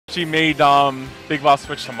She made Big Boss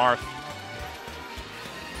switch to Marth.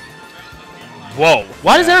 Whoa.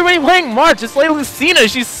 Why is everybody playing Marth? Just play Lucina.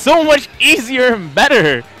 She's so much easier and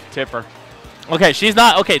better. Tipper. Okay, she's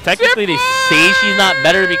not. Okay, technically they say she's not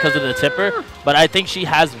better because of the tipper, but I think she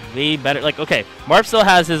has way better. Like, okay, Marth still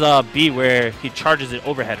has his B where he charges it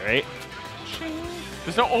overhead, right?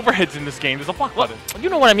 There's no overheads in this game. There's a block button. You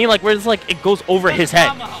know what I mean? Like, where it's like it goes over his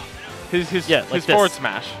head. His like forward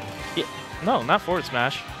smash. Yeah. No, not forward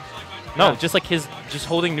smash. No, Yeah. just like just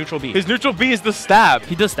holding neutral B. His neutral B is the stab.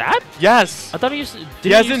 He does stab? Yes. I thought he used to.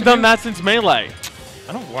 He hasn't done that since Melee.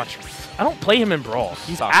 I don't watch. I don't play him in Brawl.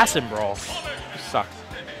 He's ass in Brawl. Sucks.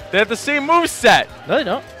 They have the same moveset. No, they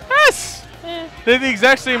don't. Yes. They have the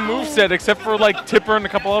exact same moveset except for like Tipper and a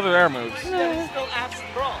couple other air moves.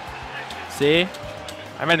 See?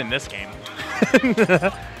 I meant in this game.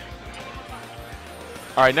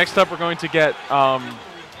 All right, next up we're going to get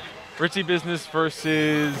Richie Business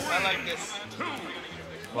versus. I like this.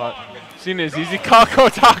 What? Cena is easy.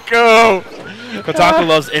 Kotaku! Kotaku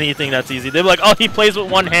loves anything that's easy. They're like, oh, he plays with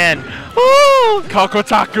one hand. Woo!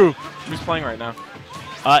 Kotaku! Who's playing right now?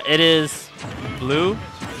 It is Blue.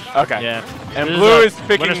 Okay. Yeah. And This Blue is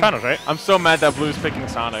picking. Winners Finals, right? I'm so mad that Blue's picking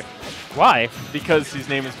Sonic. Why? Because his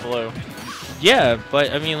name is Blue. Yeah,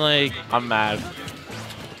 but I mean, like, I'm mad.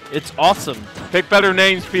 it's awesome. Pick better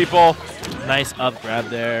names, people. Nice up grab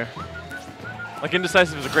there. Like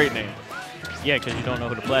Indecisive is a great name. Yeah, because you don't know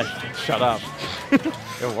who to play. Shut up.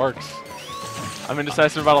 It works. I'm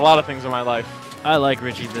indecisive about a lot of things in my life. I like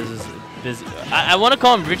Richie Business. I want to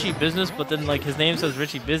call him Richie Business, but then like his name says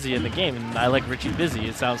Richie Busy in the game, and I like Richie Busy.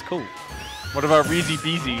 It sounds cool. What about Reezy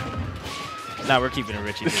Beezy? Nah, we're keeping it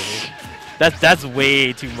Richie Busy. That's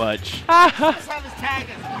way too much. Let's have his tag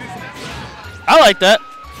as business. I like that.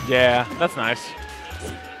 Yeah, that's nice.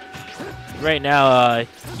 Right now,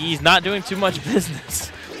 he's not doing too much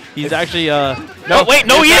business. He's actually No, oh wait,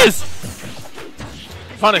 no, he is.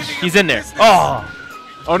 Punish. He's in there. Oh,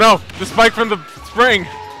 Oh no, the spike from the spring.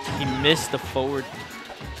 he missed the forward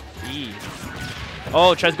B.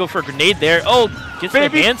 Oh, tries to go for a grenade there. Oh, gets the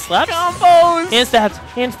hand slaps. Combos. Hand stabs.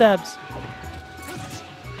 Hand stabs.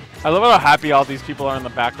 I love how happy all these people are in the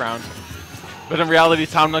background. But in reality,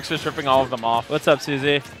 Tom Nook's just ripping all of them off. What's up,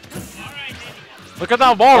 Susie? Look at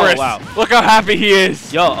that walrus. Oh, wow. Look how happy he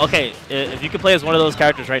is. Yo, okay, if you could play as one of those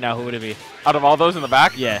characters right now, who would it be? Out of all those in the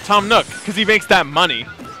back? Yeah. Tom Nook, because he makes that money.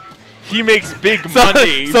 He makes big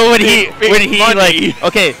money. So when Big he money. like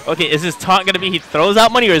okay, is his taunt gonna be he throws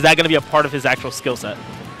out money, or is that gonna be a part of his actual skill set?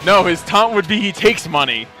 No, his taunt would be he takes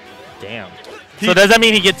money. Damn. So does that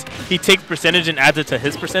mean he takes percentage and adds it to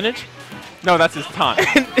his percentage? No, that's his taunt.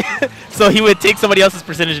 So he would take somebody else's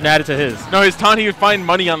percentage and add it to his, No, his taunt, he would find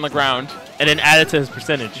money on the ground. and then add it to his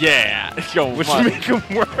percentage. Yeah. Yo, Which what? would make him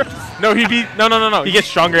worse. No, he'd be. No. He gets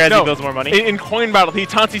stronger as he builds more money. In coin battle, he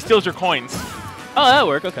taunts, he steals your coins. Oh, that'll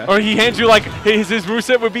work. Okay. Or he hands you, like, his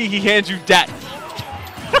moveset would be he hands you debt.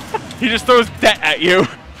 He just throws debt at you.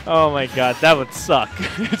 Oh my God, that would suck.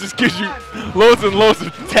 It just gives you loads and loads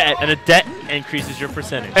of debt. And a debt increases your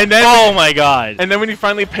percentage. And then oh my God. And then when you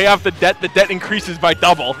finally pay off the debt increases by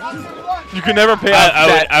double. You can never pay off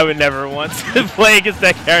debt. I would never want to play against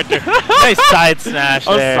that character. Nice side smash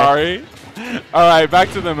there. I'm sorry. All right, back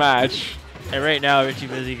to the match. And right now, Richie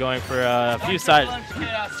Busy going for a few side.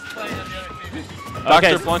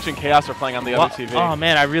 Dr. Blunch and Chaos are playing on the other TV. Oh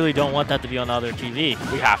man, I really don't want that to be on the other TV.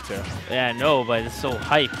 We have to. Yeah, I know, but it's so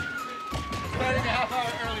hype. Starting a half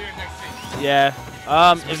hour earlier next week. Yeah.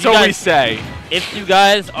 So we say. If you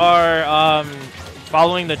guys are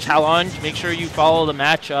following the challenge, make sure you follow the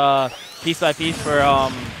match piece by piece for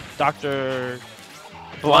Dr.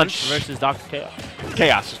 Blunch versus Dr. Chaos.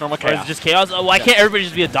 Chaos, just normal Or is Chaos. it just Chaos? Why can't everybody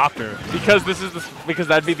just be a doctor? Because because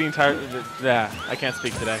that'd be the entire. Yeah, I can't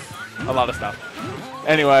speak today. A lot of stuff.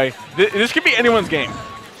 Anyway, this could be anyone's game.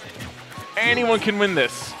 Anyone can win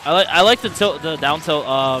this. I like the down tilt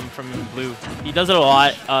from Blue. He does it a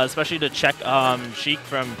lot, especially to check Sheik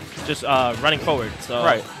from just running forward. So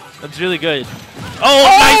right, that's really good.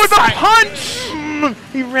 Oh, nice the punch!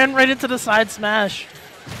 He ran right into the side smash.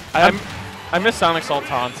 I miss Sonic's alt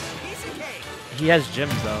taunts. He has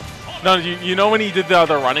gyms though. No, you know when he did the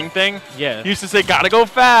other running thing? Yeah. He used to say, "Gotta go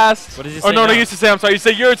fast." What does he say? Oh no, now? he used to say, "I'm sorry." He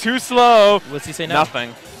said, "You're too slow." What's he say now?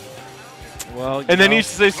 Nothing. Well, and then he used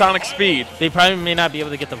to say Sonic Speed. They probably may not be able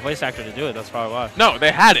to get the voice actor to do it. That's probably why. No,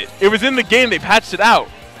 they had it. It was in the game. They patched it out.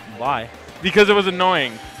 Why? Because it was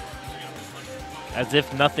annoying. As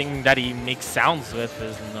if nothing that he makes sounds with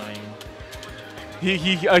is annoying. He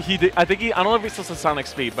did, I don't know if he still says Sonic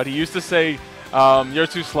Speed, but he used to say, "You're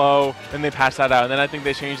too slow," and they patched that out. And then I think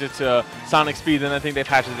they changed it to Sonic Speed, and I think they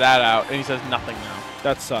patched that out. And he says nothing now.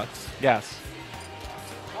 That sucks. Yes.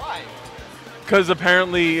 Why? Because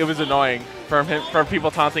apparently it was annoying from him, from people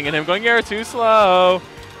taunting and him going, "You're too slow."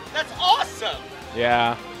 That's awesome.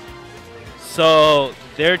 Yeah. So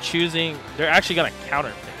they're choosing. They're actually gonna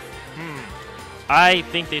counter pick. I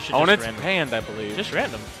think they should. Oh, and just it's random. banned, I believe. Just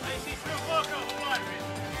random.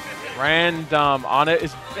 Random on it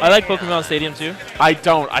is. I like Pokemon Stadium too. I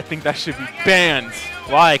don't. I think that should be banned.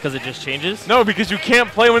 Why? Because it just changes? No, because you can't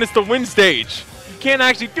play when it's the win stage. You can't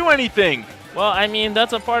actually do anything. Well, I mean,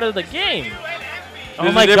 that's a part of the game. Oh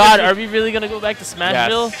There's my a god, difference are we really going to go back to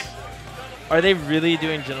Smashville? Yes. Are they really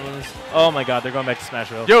doing gentlemen's? Oh my god, they're going back to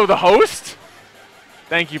Smashville. Yo, the host?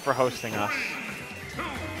 Thank you for hosting us.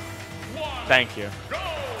 Thank you.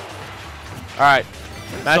 All right.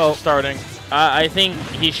 Match So- is starting. I think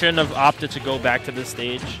he shouldn't have opted to go back to this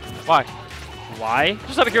stage. Why? Why?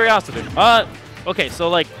 Just out of curiosity. Okay, so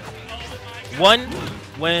like, when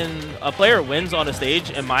a player wins on a stage,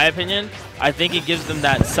 in my opinion, I think it gives them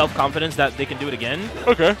that self-confidence that they can do it again.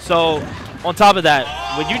 Okay. So, on top of that,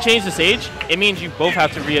 when you change the stage, it means you both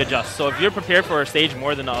have to readjust. So if you're prepared for a stage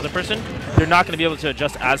more than the other person, you're not going to be able to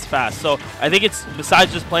adjust as fast. So I think it's,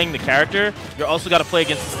 besides just playing the character, you're also got to play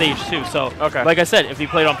against the stage too. So Okay. like I said, if he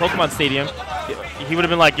played on Pokemon Stadium, he would have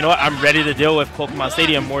been like, you know what, I'm ready to deal with Pokemon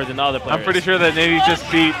Stadium more than the other players. I'm pretty sure that Navy just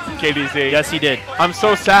beat KDZ. Yes, he did. I'm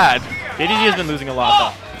so sad. KDZ has been losing a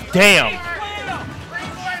lot though. Damn.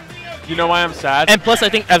 You know why I'm sad? And plus, I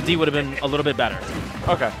think FD would have been a little bit better.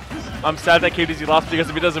 Okay. I'm sad that KDZ lost because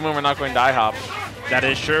if he doesn't win, we're not going to IHOP. That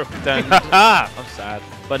is true. Then I'm sad.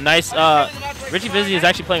 But nice. Richie Vizzy is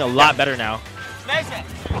actually playing a lot better now. Nice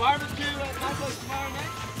one. Barbecue at my place tomorrow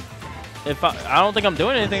night. If I don't think I'm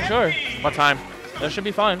doing anything, sure. What time? That should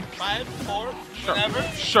be fine. 5, 4, Sure. whatever.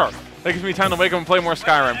 Sure. That gives me time to wake up and play more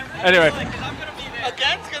Skyrim. Anyway, I'm gonna be there.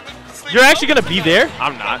 Again, it's gonna sleep You're actually gonna be there?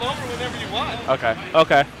 I'm Come not. over whenever you want. Okay.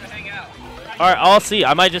 Okay. Hang out. All right. I'll see.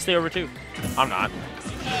 I might just stay over too. I'm not.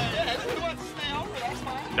 Yeah, if you want to stay over, that's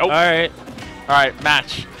fine. Nope. All right. All right,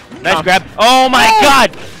 match. Nice grab. Oh my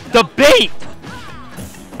God! The bait.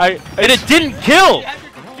 And it didn't kill. You have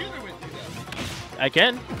your computer with you, though. I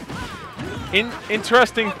can.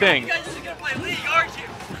 Interesting thing. You guys are gonna play League, aren't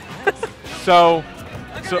you? So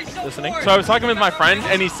Listening. I was talking with my friend,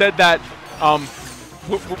 and he said that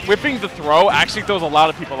whipping the throw actually throws a lot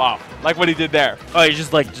of people off, like what he did there. Oh, you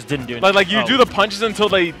just didn't do anything. Like you do the punches until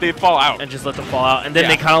they fall out. and just let them fall out, and then Yeah.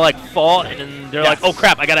 they kind of like fall, and then they're like, Yes. "Oh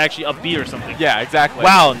crap! I gotta actually up B or something." Yeah, exactly.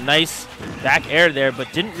 Wow, nice back air there,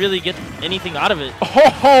 but didn't really get anything out of it.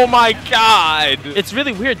 Oh my God! It's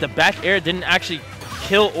really weird. The back air didn't actually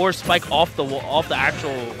kill or spike off the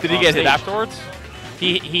actual. Did he get hit stage. afterwards?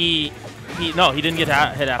 No, he didn't get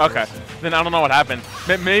hit afterwards. Okay. Then I don't know what happened.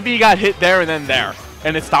 Maybe he got hit there and then there,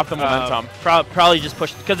 and it stopped the momentum. Probably just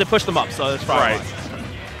pushed because it pushed them up. So that's probably Right.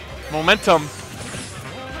 why. Momentum.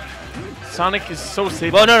 Sonic is so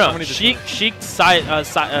safe. Well, so no. many Sheik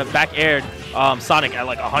back aired Sonic at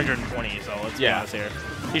like 120. So let's be Yeah. honest here.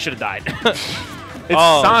 He should have died. It's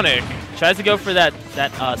Oh. Sonic. Tries to go for that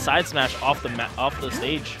side smash off the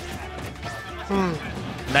stage.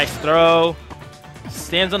 Nice throw.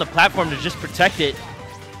 Stands on the platform to just protect it.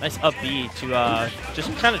 Nice up B to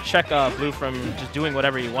just kind of check Blue from just doing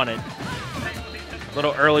whatever he wanted. A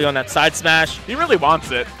little early on that side smash. He really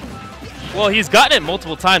wants it. Well, he's gotten it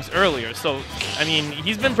multiple times earlier, so I mean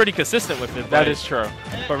he's been pretty consistent with it. That but- is true.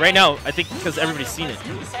 But right now, I think because everybody's seen it.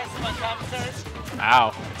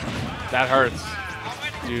 Ow. That hurts.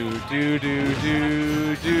 Do.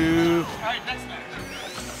 Alright, next match.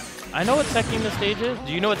 I know what teching the stage is.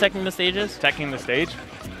 Do you know what teching the stage is? Teching the stage?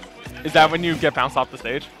 Is that when you get bounced off the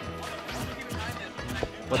stage?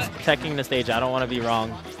 What's teching the stage? I don't want to be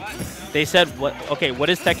wrong. They said what? Okay, what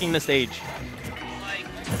is teching the stage?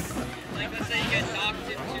 Like let's say you get knocked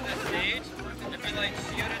into the stage, if you like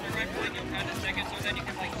shoot it directly, you'll count a second, so then you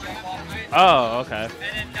can like jump off it. Oh, okay.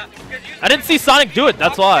 And then, because usually I didn't see Sonic do it.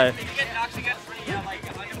 That's why. if you get knocked against the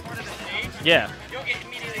like under part of the stage, Yeah. you'll get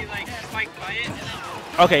immediately like spiked by it, and then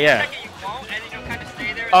Okay, yeah. second you won't, and then you'll kind of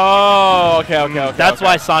stay there. Oh, okay. That's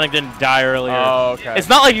why Sonic didn't die earlier. Oh, okay. It's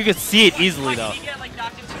not like you could see it easily though. You get like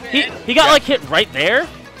knocked into it. He got like hit right there,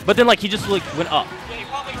 but then like he just like went up. Yeah, you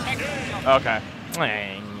probably technically jump. Okay.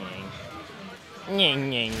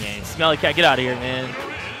 Smelly cat, get out of here, man.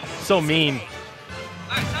 So mean.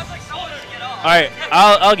 Alright, sounds like someone should get off. All right,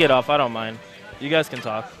 I'll get off. I don't mind. You guys can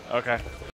talk. Okay.